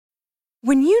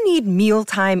When you need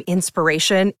mealtime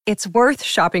inspiration, it's worth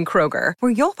shopping Kroger,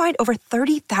 where you'll find over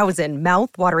 30,000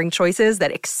 mouth-watering choices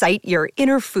that excite your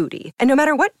inner foodie. And no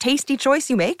matter what tasty choice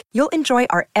you make, you'll enjoy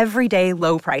our everyday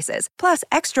low prices, plus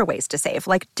extra ways to save,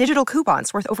 like digital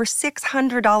coupons worth over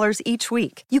 $600 each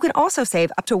week. You can also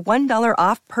save up to $1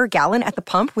 off per gallon at the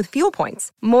pump with fuel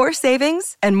points. More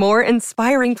savings and more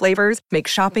inspiring flavors make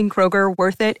shopping Kroger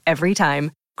worth it every time.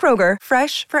 Kroger,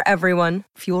 fresh for everyone.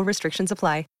 Fuel restrictions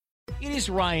apply. It is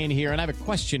Ryan here, and I have a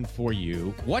question for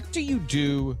you. What do you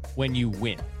do when you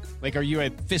win? Like, are you a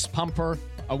fist pumper,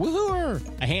 a woo-hooer,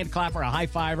 a hand clapper, a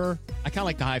high-fiver? I kind of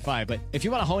like the high-five, but if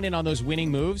you want to hone in on those winning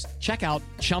moves, check out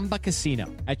Chumba Casino.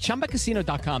 At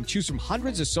ChumbaCasino.com, choose from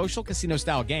hundreds of social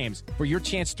casino-style games for your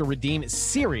chance to redeem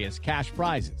serious cash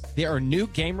prizes. There are new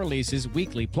game releases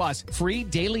weekly, plus free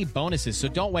daily bonuses, so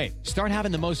don't wait. Start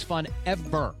having the most fun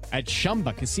ever at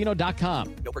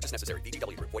ChumbaCasino.com. No purchase necessary.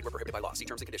 VGW Group. Void where prohibited by law. See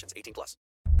terms and conditions. 18+.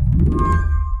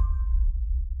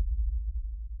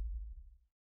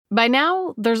 By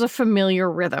now, there's a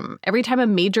familiar rhythm every time a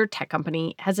major tech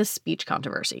company has a speech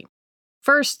controversy.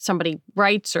 First, somebody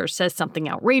writes or says something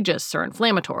outrageous or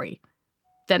inflammatory.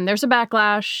 Then there's a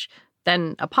backlash,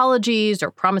 then apologies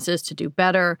or promises to do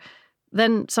better,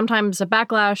 then sometimes a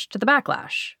backlash to the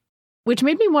backlash. Which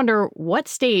made me wonder what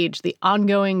stage the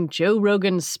ongoing Joe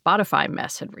Rogan Spotify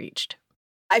mess had reached.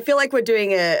 I feel like we're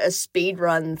doing a speed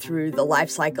run through the life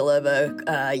cycle of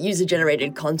a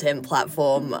user-generated content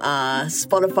platform.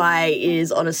 Spotify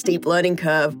is on a steep learning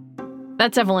curve.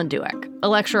 That's Evelyn Douek, a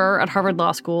lecturer at Harvard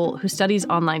Law School who studies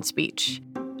online speech.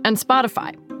 And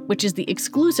Spotify, which is the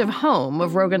exclusive home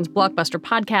of Rogan's blockbuster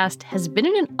podcast, has been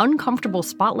in an uncomfortable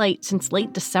spotlight since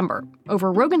late December over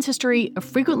Rogan's history of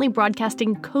frequently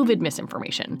broadcasting COVID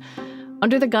misinformation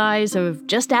under the guise of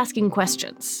just asking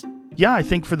questions. Yeah, I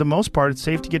think for the most part, it's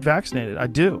safe to get vaccinated. I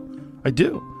do.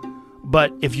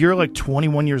 But if you're like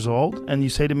 21 years old and you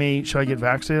say to me, should I get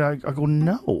vaccinated? I go,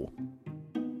 no.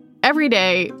 Every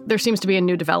day, there seems to be a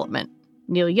new development.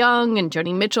 Neil Young and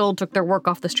Joni Mitchell took their work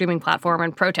off the streaming platform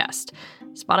in protest.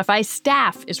 Spotify's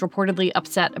staff is reportedly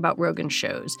upset about Rogan's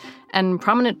shows. And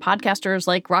prominent podcasters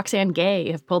like Roxane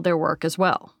Gay have pulled their work as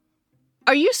well.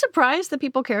 Are you surprised that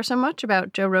people care so much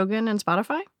about Joe Rogan and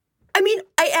Spotify? I mean,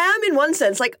 I am in one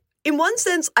sense. In one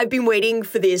sense, I've been waiting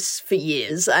for this for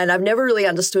years, and I've never really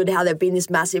understood how there've been this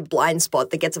massive blind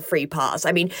spot that gets a free pass.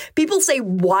 I mean, people say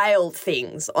wild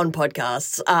things on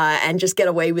podcasts and just get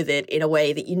away with it in a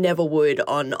way that you never would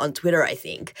on Twitter, I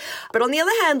think. But on the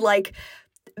other hand,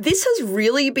 this has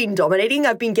really been dominating.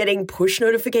 I've been getting push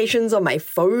notifications on my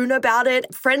phone about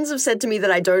it. Friends have said to me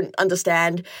that I don't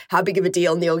understand how big of a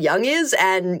deal Neil Young is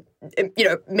and,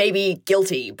 maybe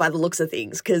guilty by the looks of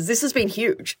things, because this has been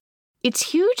huge.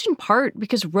 It's huge in part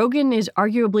because Rogan is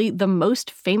arguably the most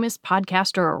famous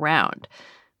podcaster around,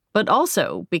 but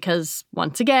also because,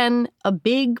 once again, a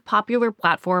big popular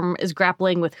platform is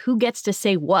grappling with who gets to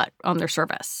say what on their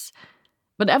service.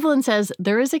 But Evelyn says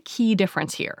there is a key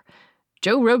difference here.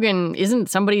 Joe Rogan isn't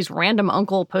somebody's random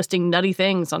uncle posting nutty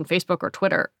things on Facebook or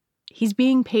Twitter. He's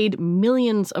being paid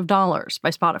millions of dollars by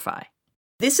Spotify.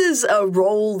 This is a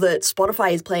role that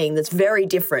Spotify is playing that's very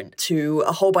different to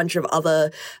a whole bunch of other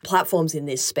platforms in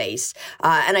this space.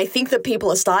 And I think that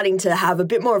people are starting to have a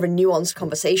bit more of a nuanced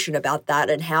conversation about that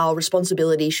and how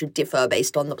responsibility should differ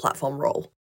based on the platform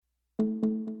role.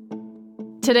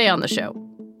 Today on the show,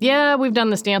 yeah, we've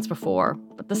done this dance before,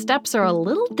 but the steps are a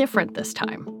little different this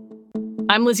time.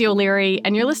 I'm Lizzie O'Leary,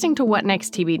 and you're listening to What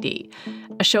Next TBD,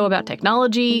 a show about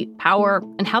technology, power,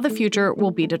 and how the future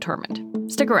will be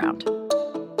determined. Stick around.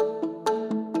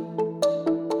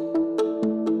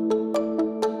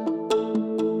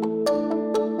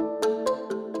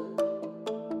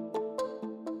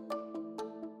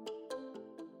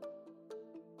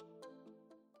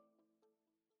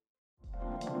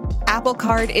 Apple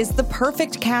Card is the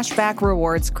perfect cashback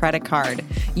rewards credit card.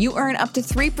 You earn up to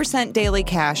 3% daily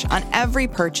cash on every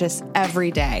purchase every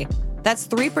day. That's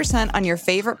 3% on your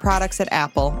favorite products at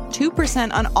Apple,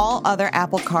 2% on all other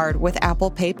Apple Card with Apple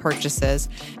Pay purchases,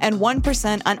 and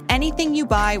 1% on anything you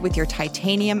buy with your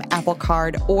titanium Apple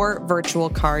Card or virtual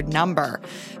card number.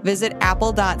 Visit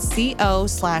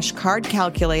apple.co/card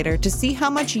calculator to see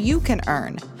how much you can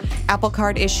earn. Apple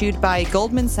Card issued by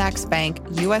Goldman Sachs Bank,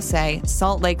 USA,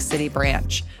 Salt Lake City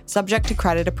branch. Subject to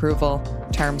credit approval.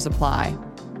 Terms apply.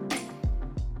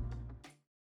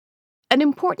 An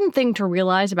important thing to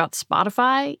realize about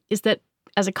Spotify is that,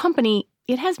 as a company,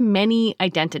 it has many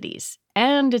identities,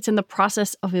 and it's in the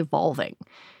process of evolving.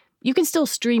 You can still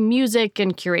stream music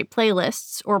and curate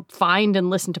playlists, or find and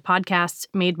listen to podcasts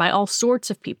made by all sorts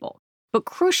of people. But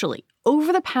crucially,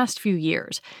 over the past few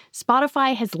years,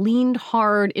 Spotify has leaned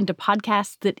hard into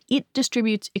podcasts that it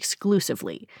distributes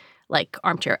exclusively, like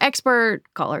Armchair Expert,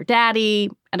 Call Her Daddy,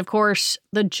 and of course,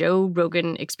 the Joe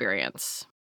Rogan Experience.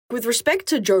 With respect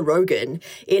to Joe Rogan,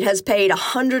 it has paid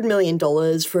 $100 million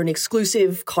for an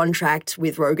exclusive contract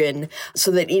with Rogan so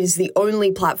that it is the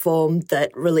only platform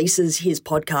that releases his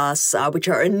podcasts, which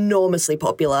are enormously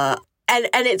popular. And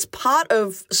it's part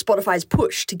of Spotify's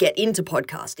push to get into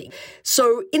podcasting.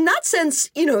 So in that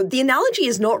sense, you know, the analogy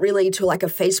is not really to like a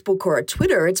Facebook or a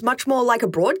Twitter. It's much more like a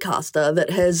broadcaster that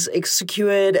has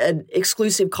secured an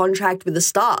exclusive contract with a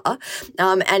star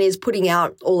and is putting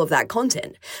out all of that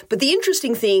content. But the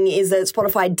interesting thing is that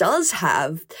Spotify does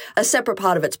have a separate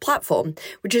part of its platform,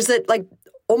 which is that like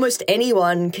almost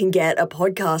anyone can get a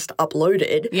podcast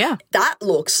uploaded. Yeah. That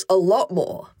looks a lot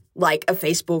more like a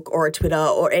Facebook or a Twitter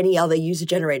or any other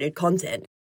user-generated content.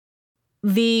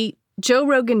 The Joe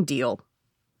Rogan deal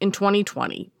in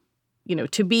 2020, you know,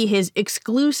 to be his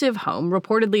exclusive home,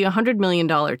 reportedly a $100 million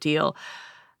deal,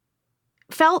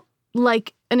 felt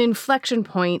like an inflection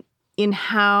point in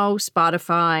how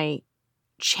Spotify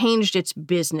changed its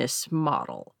business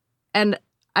model. And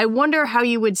I wonder how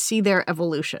you would see their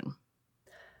evolution.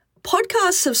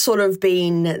 Podcasts have sort of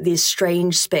been this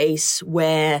strange space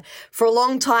where for a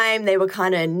long time they were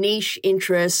kind of niche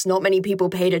interests, not many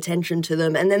people paid attention to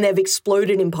them, and then they've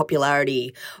exploded in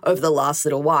popularity over the last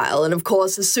little while. And of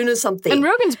course, as soon as something... And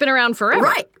Rogan's been around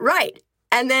forever. Right.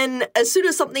 And then as soon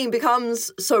as something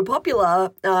becomes so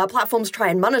popular, platforms try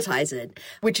and monetize it,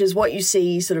 which is what you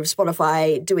see sort of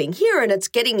Spotify doing here. And it's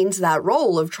getting into that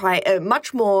role of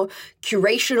much more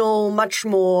curational, much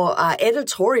more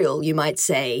editorial, you might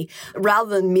say,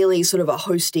 rather than merely sort of a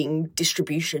hosting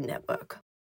distribution network.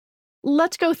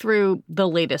 Let's go through the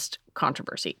latest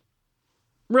controversy.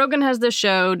 Rogan has this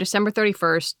show, December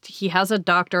 31st. He has a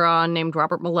doctor on named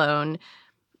Robert Malone.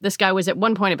 This guy was at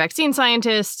one point a vaccine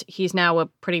scientist. He's now a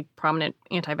pretty prominent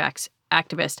anti-vax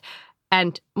activist.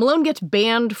 And Malone gets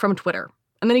banned from Twitter.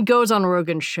 And then he goes on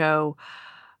Rogan's show.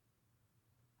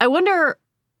 I wonder,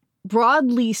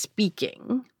 broadly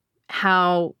speaking,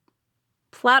 how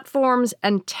platforms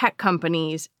and tech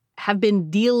companies have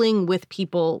been dealing with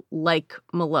people like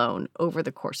Malone over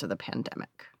the course of the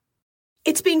pandemic.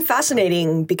 It's been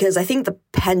fascinating because I think the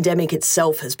pandemic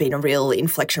itself has been a real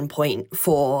inflection point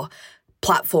for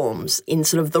platforms in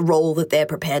sort of the role that they're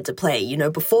prepared to play. You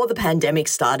know, before the pandemic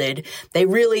started, they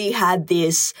really had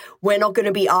this, we're not going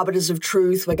to be arbiters of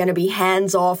truth, we're going to be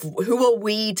hands off. Who are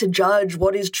we to judge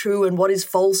what is true and what is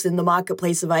false in the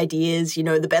marketplace of ideas? You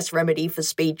know, the best remedy for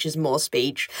speech is more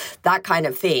speech, that kind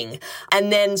of thing.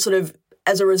 And then sort of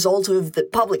as a result of the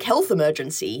public health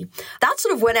emergency, that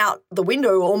sort of went out the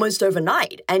window almost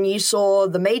overnight. And you saw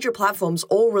the major platforms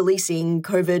all releasing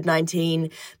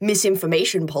COVID-19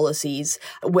 misinformation policies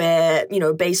where, you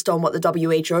know, based on what the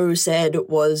WHO said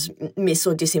was mis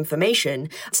or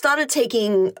disinformation, started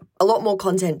taking a lot more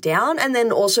content down and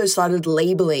then also started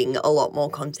labeling a lot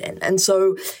more content. And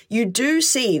so you do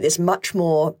see this much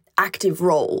more active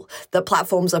role that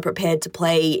platforms are prepared to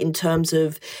play in terms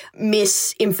of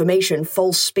misinformation,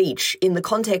 false speech in the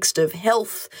context of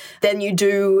health than you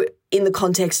do in the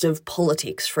context of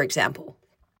politics, for example.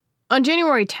 On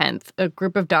January 10th, a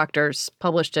group of doctors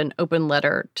published an open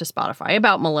letter to Spotify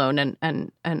about Malone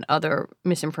and other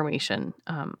misinformation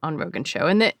on Rogan's show.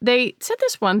 And they said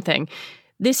this one thing.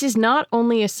 This is not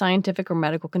only a scientific or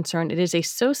medical concern, it is a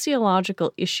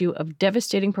sociological issue of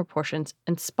devastating proportions,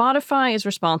 and Spotify is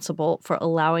responsible for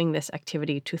allowing this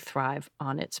activity to thrive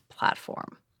on its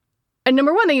platform. And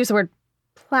number one, they use the word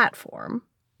platform,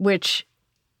 which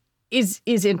is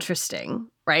interesting,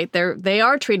 right? They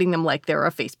are treating them like they're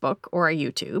a Facebook or a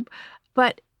YouTube,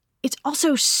 but it's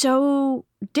also so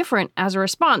different as a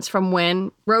response from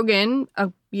when Rogan,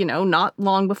 not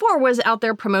long before, was out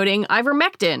there promoting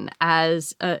ivermectin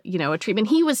as a treatment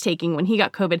he was taking when he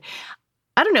got COVID.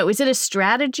 I don't know. Is it a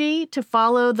strategy to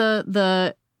follow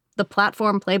the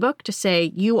platform playbook to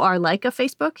say you are like a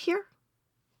Facebook here?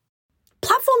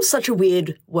 Platform's such a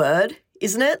weird word,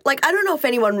 isn't it? Like, I don't know if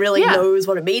anyone really knows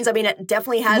what it means. I mean, it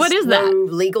definitely has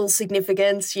legal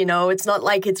significance. You know, it's not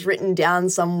like it's written down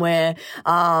somewhere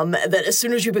that as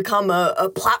soon as you become a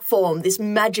platform, this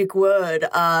magic word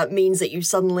means that you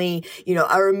suddenly,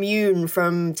 are immune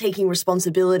from taking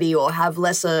responsibility or have a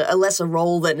lesser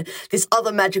role than this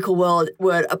other magical word,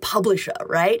 a publisher,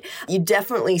 right? You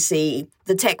definitely see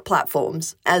the tech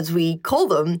platforms, as we call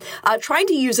them, trying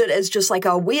to use it as just like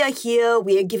we are here,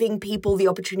 we are giving people the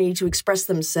opportunity to express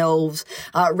themselves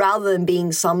rather than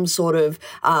being some sort of,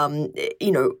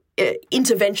 interventionist,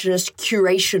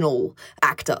 curational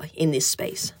actor in this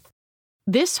space.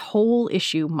 This whole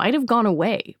issue might have gone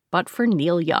away, but for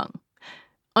Neil Young.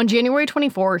 On January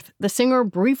 24th, the singer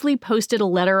briefly posted a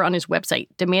letter on his website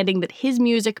demanding that his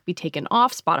music be taken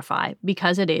off Spotify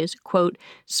because it is, quote,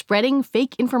 spreading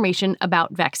fake information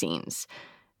about vaccines.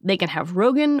 They can have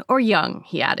Rogan or Young,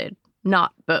 he added,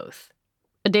 not both.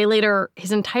 A day later,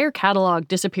 his entire catalog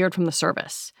disappeared from the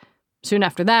service. Soon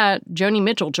after that, Joni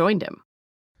Mitchell joined him.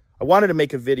 I wanted to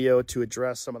make a video to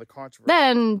address some of the controversy.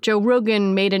 Then Joe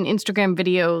Rogan made an Instagram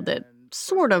video that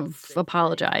sort of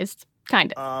apologized,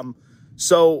 kind of.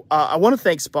 So I want to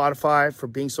thank Spotify for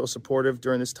being so supportive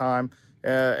during this time.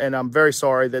 And I'm very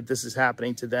sorry that this is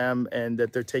happening to them and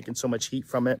that they're taking so much heat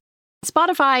from it.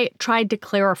 Spotify tried to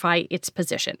clarify its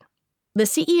position. The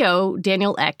CEO,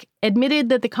 Daniel Ek, admitted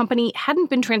that the company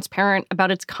hadn't been transparent about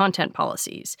its content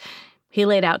policies. He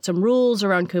laid out some rules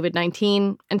around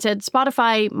COVID-19 and said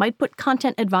Spotify might put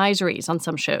content advisories on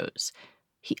some shows.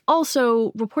 He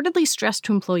also reportedly stressed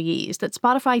to employees that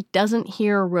Spotify doesn't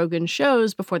hear Rogan's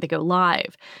shows before they go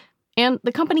live. And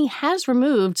the company has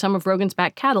removed some of Rogan's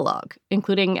back catalog,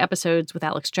 including episodes with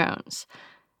Alex Jones.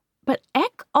 But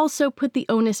Ek also put the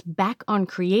onus back on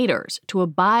creators to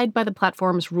abide by the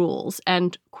platform's rules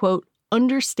and, quote,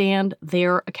 understand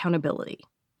their accountability.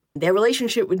 Their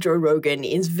relationship with Joe Rogan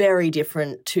is very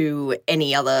different to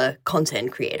any other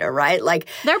content creator, right? Like,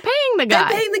 they're paying the guy.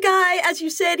 They're paying the guy. As you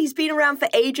said, he's been around for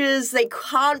ages. They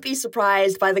can't be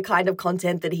surprised by the kind of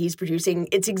content that he's producing.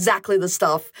 It's exactly the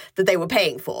stuff that they were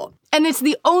paying for. And it's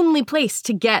the only place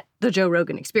to get the Joe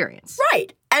Rogan experience.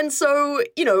 Right. And so,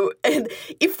 you know,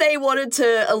 if they wanted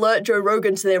to alert Joe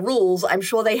Rogan to their rules, I'm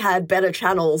sure they had better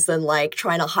channels than like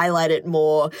trying to highlight it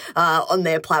more on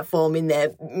their platform in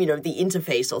their, you know, the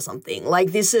interface or something.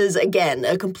 Like this is, again,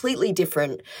 a completely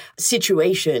different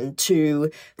situation to,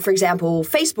 for example,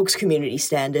 Facebook's community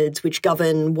standards, which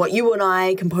govern what you and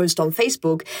I can post on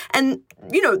Facebook. And,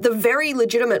 you know, the very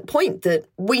legitimate point that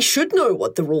we should know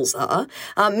what the rules are.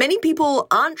 Many people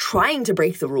aren't trying to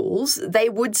break the rules. They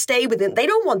would stay within, they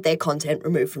don't want their content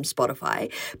removed from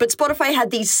Spotify. But Spotify had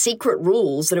these secret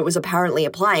rules that it was apparently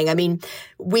applying. I mean,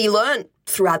 we learned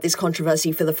throughout this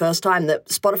controversy for the first time that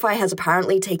Spotify has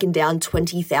apparently taken down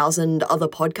 20,000 other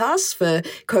podcasts for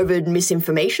COVID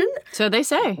misinformation. So they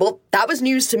say. Well, that was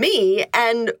news to me,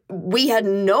 and we had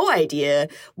no idea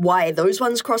why those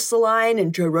ones crossed the line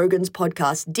and Joe Rogan's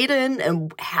podcast didn't,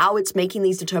 and how it's making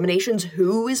these determinations,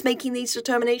 who is making these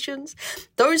determinations.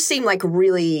 Those seem like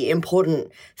really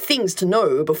important things to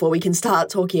know before we can start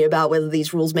talking about whether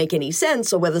these rules make any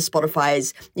sense or whether Spotify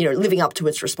is, you know, living up to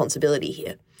its responsibility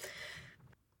here.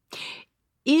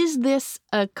 Is this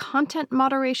a content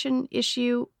moderation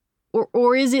issue,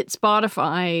 or is it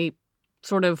Spotify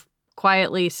sort of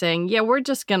quietly saying, yeah, we're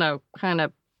just going to kind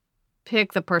of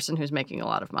pick the person who's making a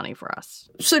lot of money for us?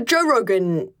 So Joe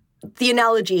Rogan, the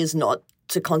analogy is not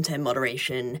to content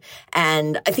moderation,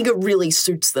 and I think it really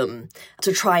suits them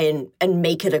to try and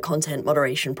make it a content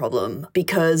moderation problem,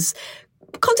 because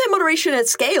content moderation at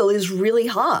scale is really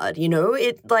hard, you know?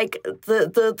 It like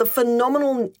the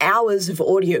phenomenal hours of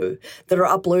audio that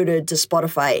are uploaded to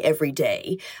Spotify every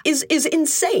day is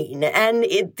insane. And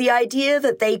the idea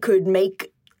that they could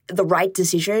make the right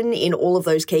decision in all of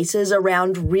those cases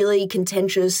around really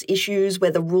contentious issues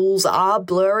where the rules are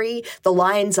blurry, the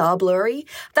lines are blurry,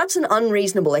 that's an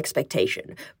unreasonable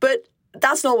expectation. But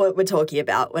that's not what we're talking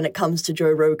about when it comes to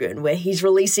Joe Rogan, where he's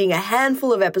releasing a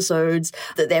handful of episodes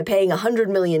that they're paying $100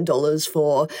 million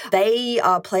for. They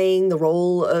are playing the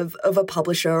role of a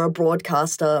publisher, a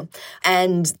broadcaster,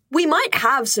 and we might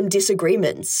have some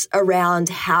disagreements around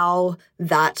how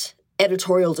that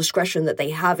editorial discretion that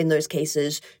they have in those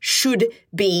cases should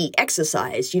be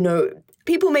exercised. You know,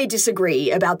 people may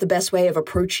disagree about the best way of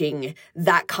approaching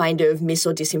that kind of mis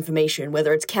or disinformation,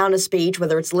 whether it's counter speech,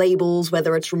 whether it's labels,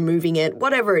 whether it's removing it,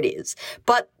 whatever it is.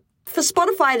 But for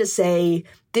Spotify to say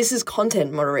this is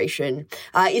content moderation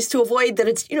is to avoid that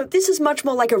it's, you know, this is much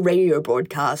more like a radio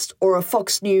broadcast or a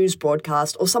Fox News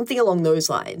broadcast or something along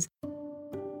those lines.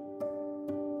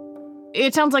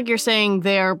 It sounds like you're saying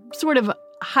they're sort of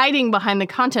hiding behind the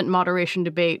content moderation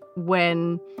debate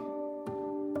when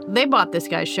they bought this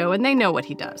guy's show and they know what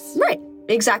he does. Right,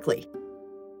 exactly.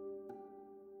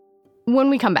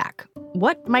 When we come back,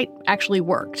 what might actually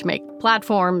work to make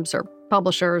platforms or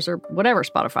publishers or whatever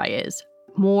Spotify is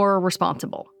more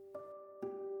responsible?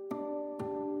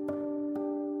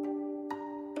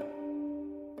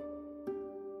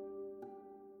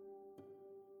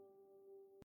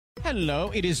 Hello,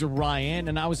 it is Ryan,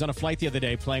 and I was on a flight the other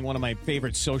day playing one of my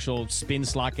favorite social spin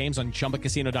slot games on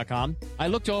ChumbaCasino.com. I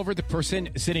looked over at the person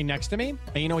sitting next to me,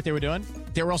 and you know what they were doing?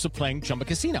 They were also playing Chumba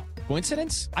Casino.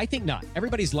 Coincidence? I think not.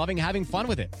 Everybody's loving having fun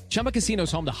with it. Chumba Casino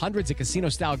is home to hundreds of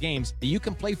casino-style games that you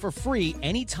can play for free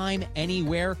anytime,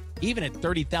 anywhere, even at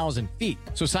 30,000 feet.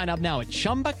 So sign up now at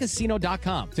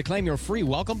ChumbaCasino.com to claim your free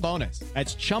welcome bonus.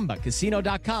 That's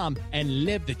ChumbaCasino.com and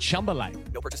live the Chumba life.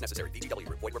 No purchase necessary. VGW.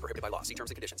 Void where prohibited by law. See terms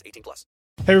and conditions. 18+.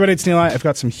 Hey everybody, it's Neil. I've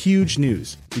got some huge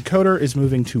news. Decoder is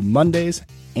moving to Mondays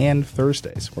and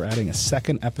Thursdays. We're adding a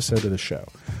second episode to the show.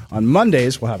 On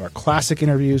Mondays, we'll have our classic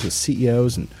interviews with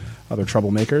CEOs and other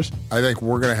troublemakers. I think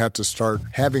we're going to have to start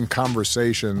having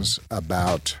conversations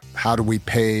about how do we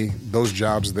pay those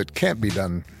jobs that can't be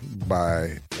done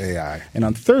by AI. And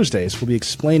on Thursdays, we'll be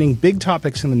explaining big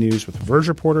topics in the news with Verge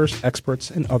reporters,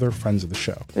 experts, and other friends of the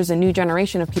show. There's a new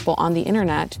generation of people on the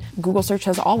internet. Google search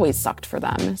has always sucked for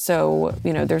them. So,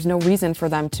 there's no reason for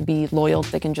them to be loyal.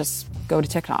 They can just go to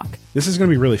TikTok. This is going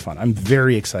to be really fun. I'm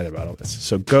very excited about all this.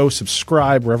 So go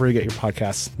subscribe wherever you get your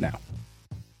podcasts now.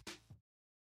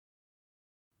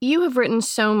 You have written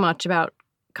so much about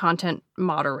content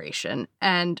moderation,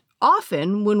 and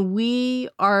often when we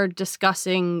are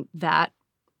discussing that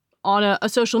on a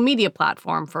social media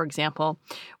platform, for example,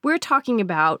 we're talking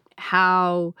about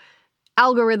how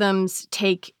algorithms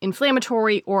take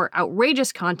inflammatory or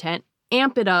outrageous content,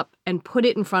 amp it up, and put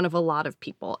it in front of a lot of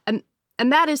people. And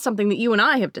that is something that you and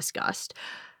I have discussed.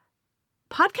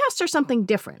 Podcasts are something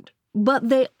different, but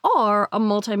they are a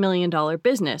multi-million-dollar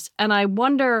business. And I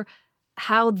wonder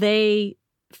how they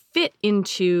fit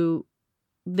into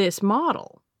this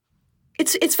model.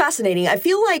 It's fascinating. I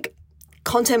feel like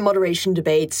content moderation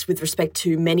debates with respect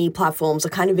to many platforms are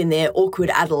kind of in their awkward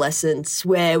adolescence,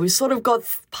 where we've sort of got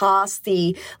past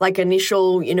the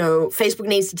initial, Facebook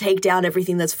needs to take down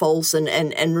everything that's false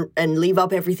and leave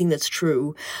up everything that's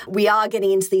true. We are getting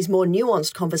into these more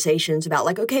nuanced conversations about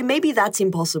okay, maybe that's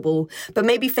impossible, but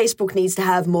maybe Facebook needs to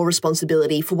have more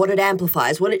responsibility for what it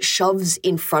amplifies, what it shoves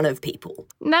in front of people.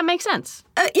 That makes sense.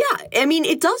 Yeah, I mean,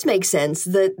 it does make sense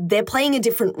that they're playing a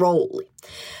different role.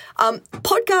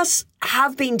 Podcasts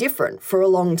have been different for a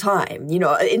long time.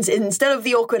 Instead of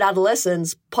the awkward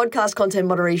adolescence, podcast content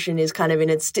moderation is kind of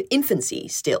in its infancy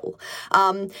still.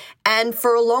 And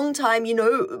for a long time,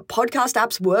 podcast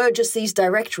apps were just these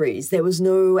directories. There was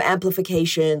no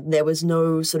amplification. There was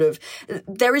no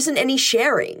there isn't any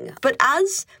sharing. But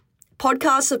as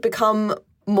podcasts have become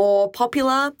more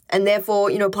popular, and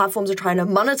therefore, platforms are trying to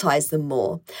monetize them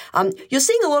more. You're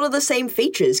seeing a lot of the same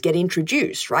features get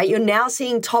introduced, right? You're now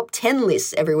seeing top 10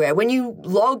 lists everywhere. When you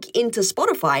log into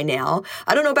Spotify now,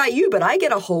 I don't know about you, but I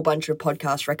get a whole bunch of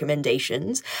podcast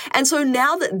recommendations. And so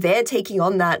now that they're taking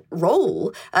on that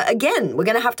role, again, we're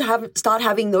going to have start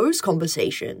having those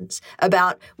conversations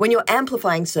about when you're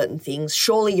amplifying certain things,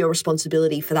 surely your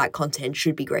responsibility for that content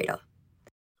should be greater.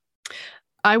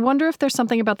 I wonder if there's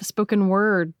something about the spoken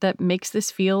word that makes this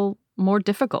feel more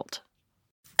difficult.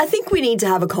 I think we need to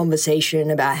have a conversation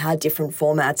about how different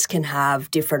formats can have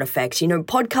different effects.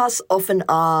 Podcasts often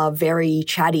are very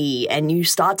chatty, and you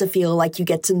start to feel like you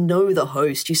get to know the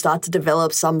host. You start to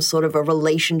develop some sort of a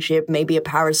relationship, maybe a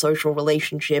parasocial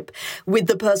relationship with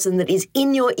the person that is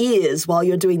in your ears while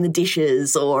you're doing the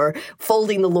dishes or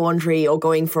folding the laundry or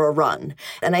going for a run.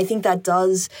 And I think that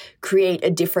does create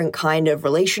a different kind of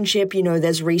relationship.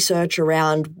 There's research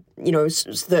around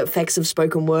the effects of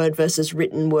spoken word versus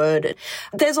written word.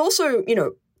 There's also,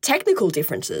 technical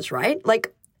differences, right?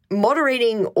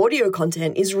 Moderating audio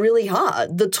content is really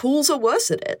hard. The tools are worse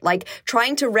at it.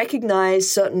 Trying to recognize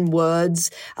certain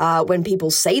words when people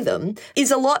say them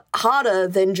is a lot harder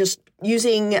than just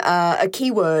using a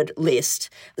keyword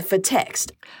list for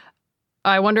text.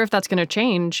 I wonder if that's going to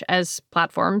change as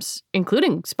platforms,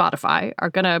 including Spotify,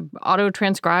 are going to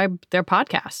auto-transcribe their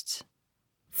podcasts.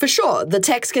 For sure, the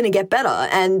tech's going to get better.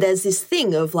 And there's this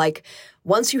thing of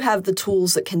once you have the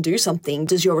tools that can do something,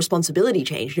 does your responsibility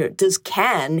change? Does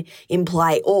can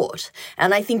imply ought?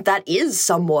 And I think that is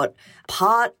somewhat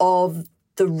part of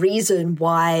the reason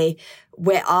why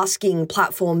we're asking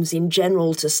platforms in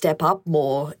general to step up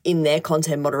more in their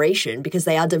content moderation, because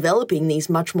they are developing these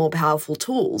much more powerful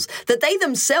tools that they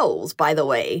themselves, by the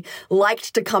way,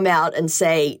 liked to come out and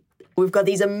say, we've got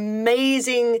these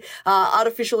amazing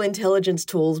artificial intelligence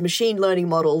tools, machine learning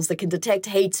models that can detect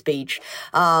hate speech,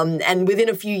 and within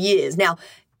a few years. Now,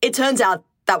 it turns out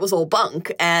that was all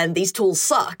bunk and these tools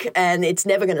suck and it's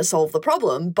never going to solve the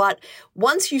problem. But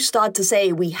once you start to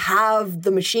say we have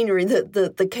the machinery,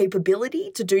 the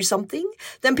capability to do something,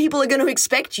 then people are going to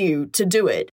expect you to do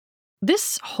it.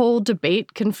 This whole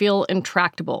debate can feel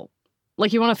intractable,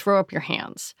 like you want to throw up your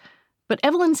hands. But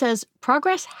Evelyn says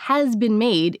progress has been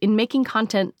made in making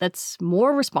content that's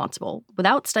more responsible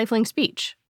without stifling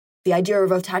speech. The idea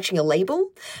of attaching a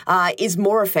label is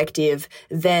more effective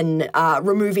than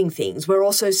removing things. We're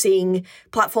also seeing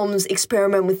platforms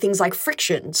experiment with things like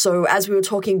friction. So as we were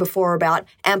talking before about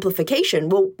amplification,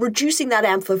 well, reducing that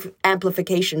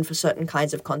amplification for certain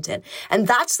kinds of content. And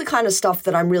that's the kind of stuff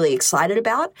that I'm really excited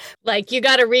about. Like, you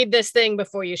got to read this thing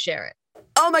before you share it.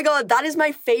 Oh my God, that is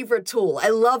my favorite tool. I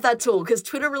love that tool because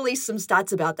Twitter released some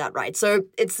stats about that, right? So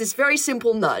it's this very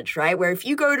simple nudge, right? Where if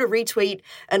you go to retweet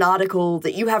an article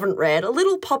that you haven't read, a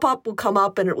little pop-up will come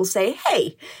up and it will say,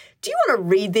 hey, do you want to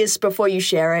read this before you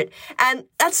share it? And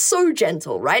that's so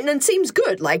gentle, right? And it seems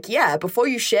good. Like, yeah, before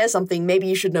you share something, maybe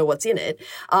you should know what's in it.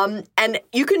 And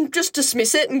you can just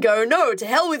dismiss it and go, no, to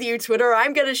hell with you, Twitter.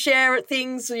 I'm going to share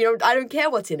things, I don't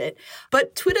care what's in it.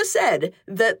 But Twitter said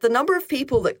that the number of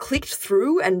people that clicked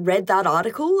through and read that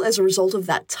article as a result of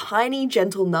that tiny,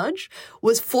 gentle nudge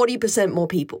was 40% more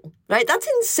people, right? That's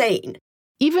insane.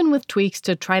 Even with tweaks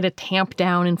to try to tamp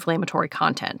down inflammatory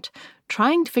content,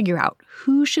 trying to figure out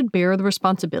who should bear the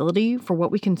responsibility for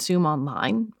what we consume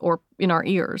online or in our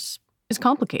ears is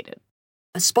complicated.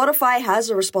 Spotify has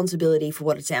a responsibility for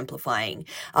what it's amplifying.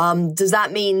 Does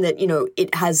that mean that,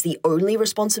 it has the only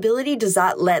responsibility? Does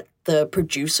that let the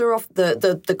producer off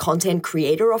the content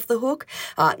creator off the hook?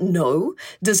 No.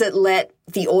 Does it let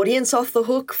the audience off the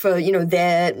hook for,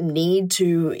 their need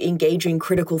to engage in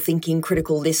critical thinking,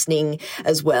 critical listening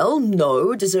as well?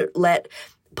 No. Does it let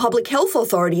public health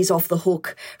authorities off the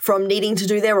hook from needing to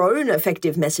do their own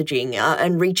effective messaging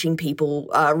and reaching people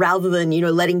rather than,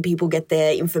 letting people get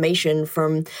their information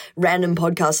from random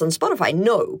podcasts on Spotify?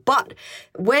 No. But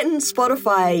when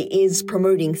Spotify is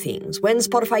promoting things, when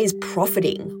Spotify is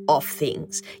profiting off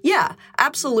things, yeah,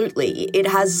 absolutely. It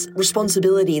has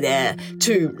responsibility there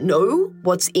to know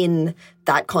what's in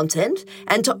that content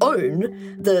and to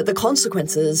own the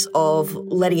consequences of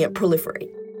letting it proliferate.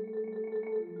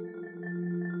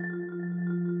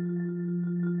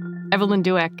 Evelyn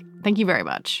Douek, thank you very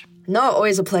much. No,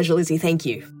 always a pleasure, Lizzie. Thank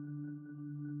you.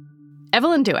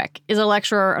 Evelyn Douek is a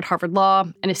lecturer at Harvard Law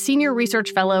and a senior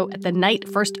research fellow at the Knight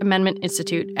First Amendment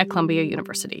Institute at Columbia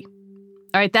University.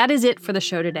 All right, that is it for the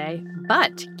show today.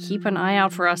 But keep an eye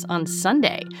out for us on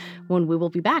Sunday, when we will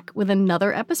be back with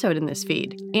another episode in this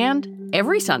feed, and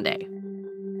every Sunday.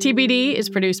 TBD is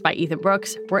produced by Ethan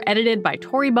Brooks. We're edited by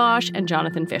Tori Bosch and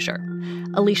Jonathan Fisher.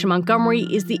 Alicia Montgomery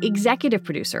is the executive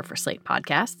producer for Slate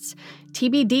Podcasts.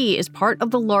 TBD is part of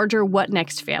the larger What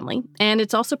Next family, and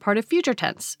it's also part of Future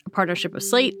Tense, a partnership of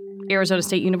Slate, Arizona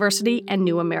State University, and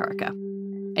New America.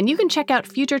 And you can check out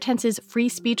Future Tense's Free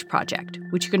Speech Project,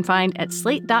 which you can find at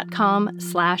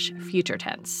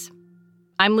slate.com/futuretense.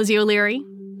 I'm Lizzie O'Leary.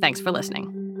 Thanks for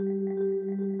listening.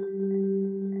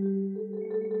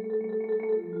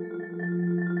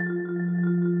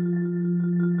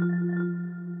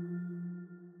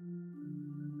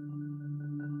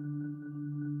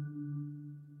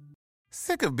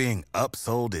 Sick of being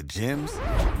upsold at gyms?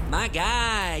 My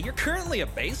guy, you're currently a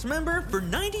base member? For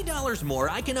 $90 more,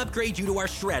 I can upgrade you to our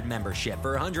Shred membership.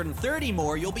 For $130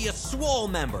 more, you'll be a Swole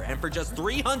member. And for just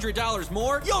 $300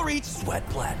 more, you'll reach Sweat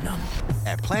Platinum.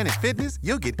 At Planet Fitness,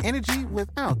 you'll get energy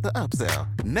without the upsell.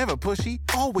 Never pushy,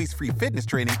 always free fitness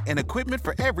training and equipment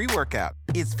for every workout.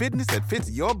 It's fitness that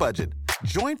fits your budget.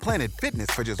 Join Planet Fitness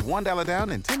for just $1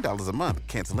 down and $10 a month.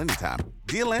 Cancel anytime.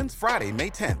 Deal ends Friday, May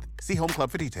 10th. See Home Club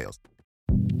for details.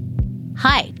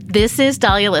 Hi, this is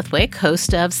Dahlia Lithwick,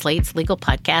 host of Slate's legal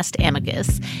podcast,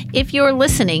 Amicus. If you're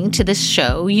listening to this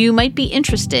show, you might be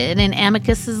interested in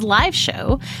Amicus's live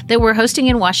show that we're hosting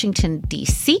in Washington,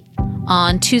 D.C.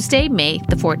 on Tuesday, May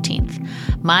the 14th.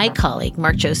 My colleague,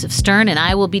 Mark Joseph Stern, and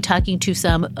I will be talking to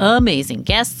some amazing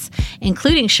guests,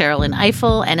 including Sherrilyn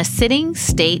Ifill and a sitting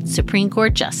state Supreme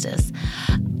Court justice,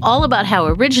 all about how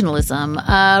originalism,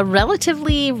 a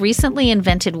relatively recently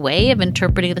invented way of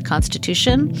interpreting the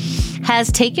Constitution,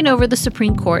 has taken over the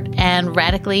Supreme Court and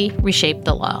radically reshaped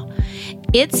the law.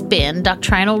 It's been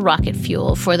doctrinal rocket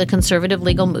fuel for the conservative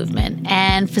legal movement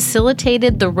and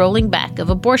facilitated the rolling back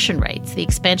of abortion rights, the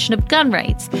expansion of gun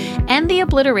rights, and the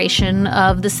obliteration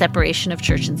of the separation of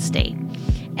church and state.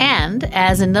 And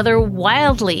as another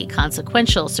wildly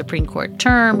consequential Supreme Court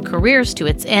term careers to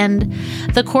its end,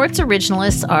 the court's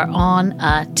originalists are on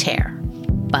a tear.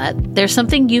 But there's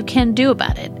something you can do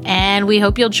about it, and we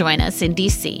hope you'll join us in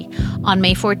D.C. on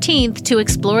May 14th to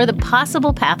explore the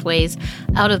possible pathways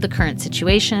out of the current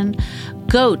situation.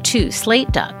 Go to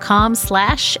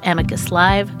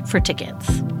slate.com/amicuslive for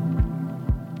tickets.